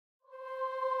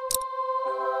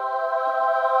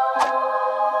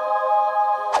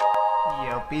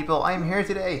people, I am here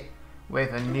today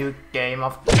with a new game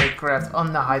of quakecraft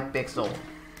on the hypixel.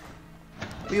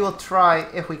 We will try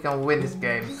if we can win this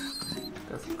game.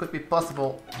 That could be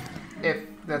possible if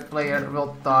that player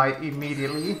will die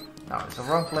immediately. No, it's the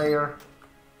wrong player.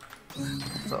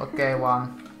 It's an okay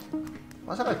one.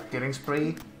 Was that a killing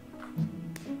spree?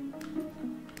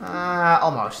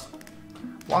 Almost.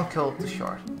 One kill too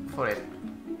short for it.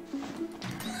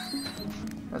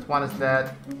 That one is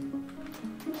dead.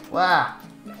 Wow!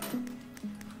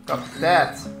 Got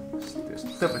that.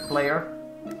 Stupid player.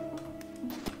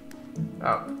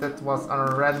 Oh, that was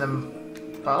a random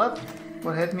bullet.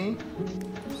 What hit me?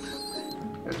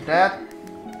 You're dead.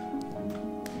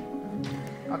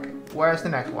 Okay, where's the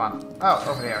next one? Oh,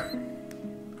 over there.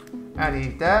 And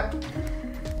he's dead.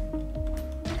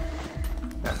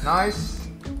 That's nice.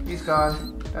 He's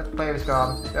gone. That player is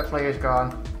gone. That player is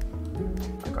gone.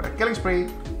 I got a killing spree.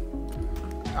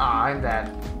 Ah, I'm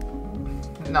dead.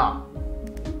 No.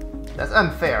 That's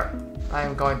unfair. I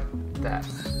am going dead.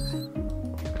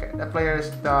 Okay, that player is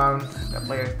down. That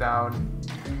player is down.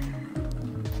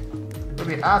 It would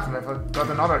be awesome if I got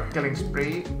another killing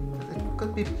spree. It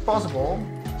could be possible.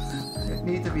 It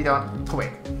needs to be done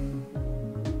quick.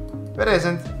 But it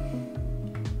isn't.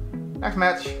 Next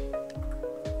match.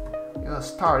 It will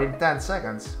start in 10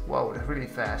 seconds. Whoa, that's really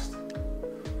fast.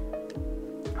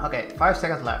 Okay, 5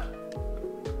 seconds left.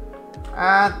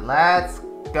 And let's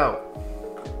go.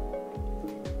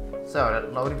 So,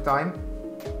 that loading time.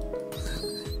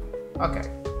 Okay.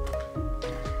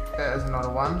 There's another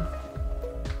one.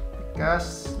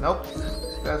 Because, nope.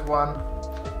 There's one.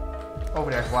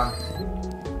 Over there's one.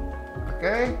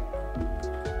 Okay.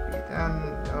 Then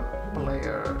a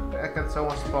player. There can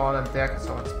someone spawn and there can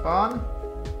someone spawn.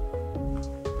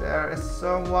 There is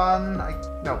someone.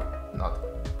 No, not.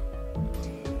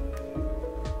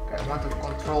 Okay, I want to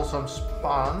control some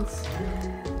spawns.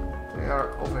 They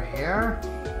are over here.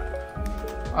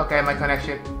 Okay, my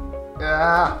connection.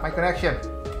 Ah, my connection.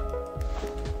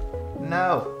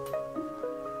 No.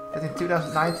 That's in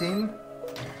 2019.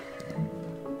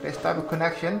 This type of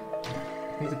connection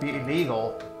needs to be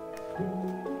illegal.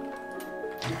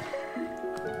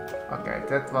 Okay,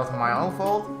 that was my own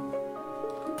fault.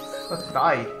 Let's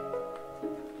die.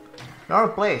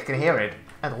 Normal players can hear it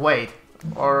and wait,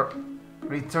 or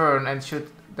return and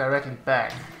shoot directly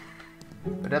back.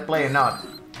 But that player not.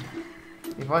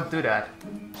 He won't do that.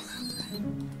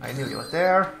 I knew he was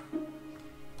there.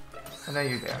 And then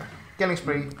you there. Killing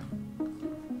spree.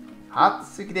 Hot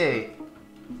sick day.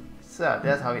 So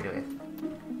that's how we do it.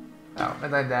 Oh,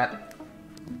 and then that.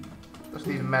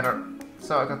 Doesn't even matter.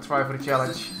 So I can try for the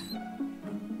challenge.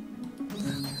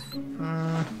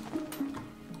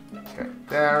 Okay,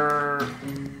 there's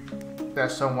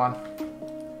someone.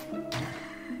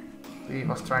 He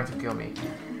was trying to kill me.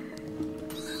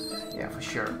 Yeah, for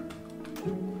sure.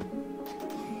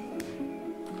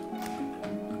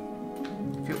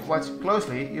 If you watch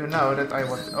closely, you know that I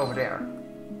was over there.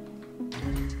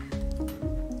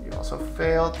 You also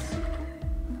failed.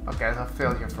 Okay, that's a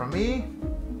failure for me.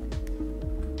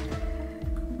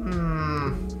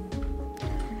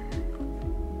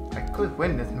 I could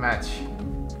win this match.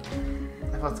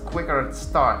 It was quicker at the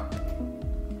start.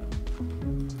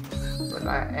 But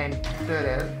I ain't did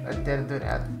it. I didn't do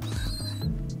that.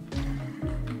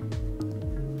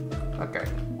 Okay,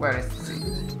 where is he?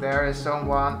 There is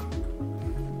someone.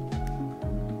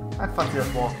 I thought he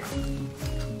was walking.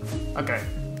 Okay,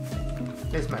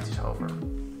 this match is over.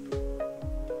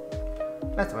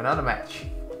 Let's do another match.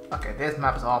 Okay, this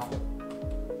map is awful.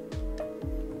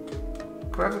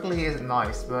 Graphically is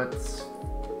nice, but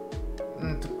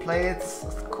to play it's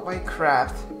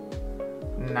quakecraft.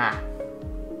 Nah,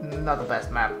 not the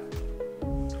best map.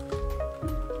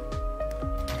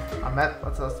 A map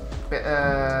that was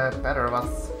better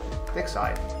was Thick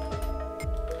Side.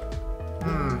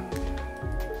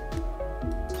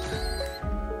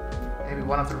 Maybe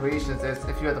one of the reasons is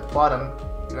if you're at the bottom,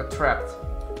 you are trapped.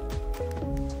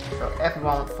 So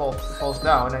everyone falls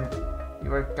down and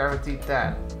you are guaranteed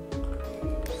dead.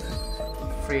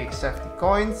 Free 70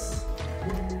 coins.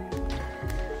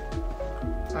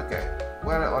 Okay,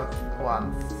 where are the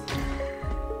ones?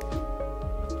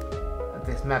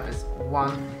 This map is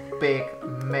one big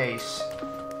maze.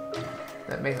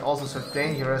 That makes it also so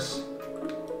dangerous.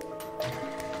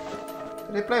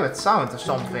 Did they play with sound or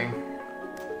something?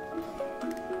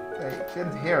 They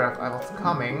didn't hear if I was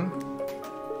coming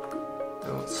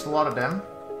to slaughter them.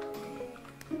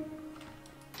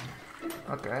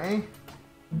 Okay.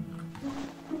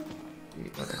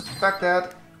 You would expect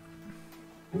that.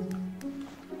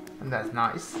 And that's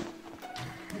nice.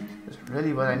 That's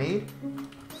really what I need.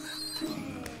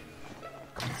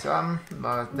 Some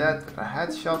was dead with a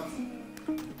headshot.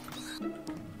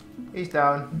 He's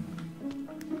down.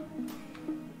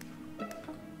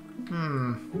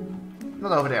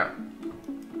 Not over there.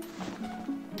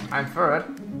 I'm third.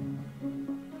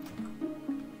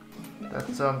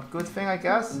 That's a good thing, I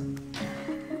guess.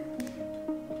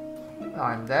 Now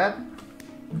I'm dead.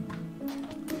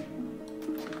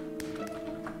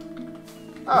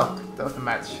 Oh, that was the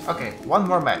match. Okay, one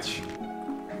more match.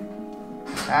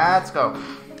 Let's go.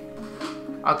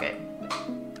 Okay,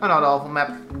 another awful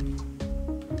map.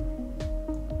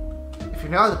 If you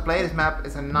know how to play this map,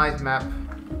 it's a nice map,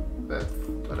 but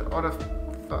for the other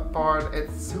part,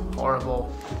 it's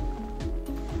horrible.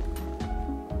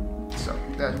 So,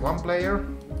 there's one player.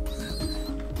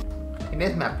 In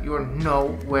this map, you are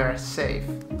nowhere safe.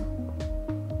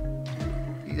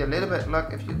 You need a little bit of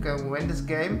luck if you can win this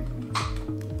game.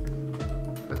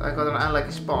 But I got an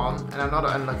unlucky spawn and another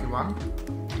unlucky one.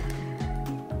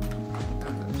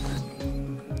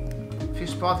 If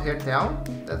you spawn here down,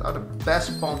 that are the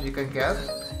best spawns you can get.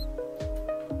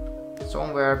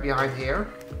 Somewhere behind here.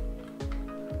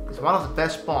 It's one of the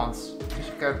best spawns because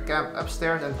you can camp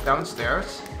upstairs and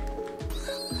downstairs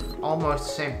almost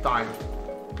the same time.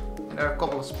 And there are a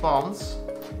couple of spawns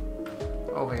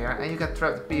over here, and you can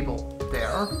trap the people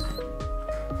there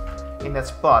in that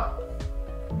spot.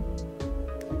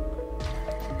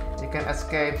 You can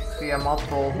escape via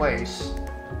multiple ways.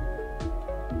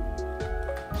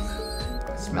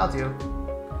 I smelled you.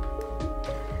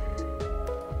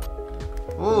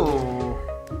 Ooh,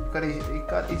 we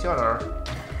got each other.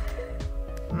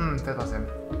 That was him.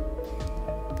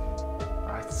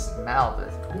 I smelled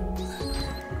it.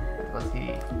 That was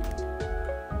he.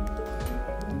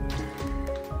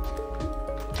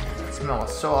 That smell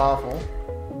was so awful.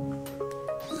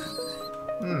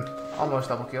 Almost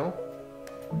double kill.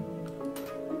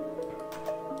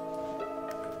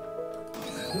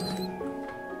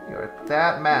 You're a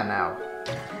dead man now.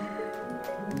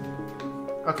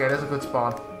 Okay, that's a good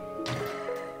spawn.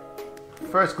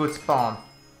 First good spawn.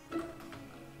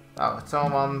 Oh,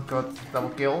 someone got double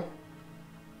kill.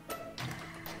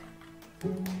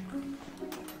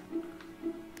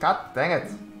 God dang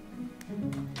it.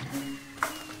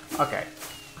 Okay.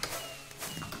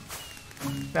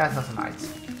 That's not so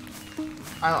nice.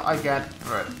 I get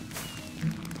hurt.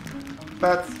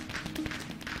 But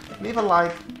leave a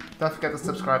like, don't forget to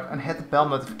subscribe and hit the bell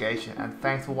notification, and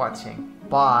thanks for watching.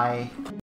 Bye.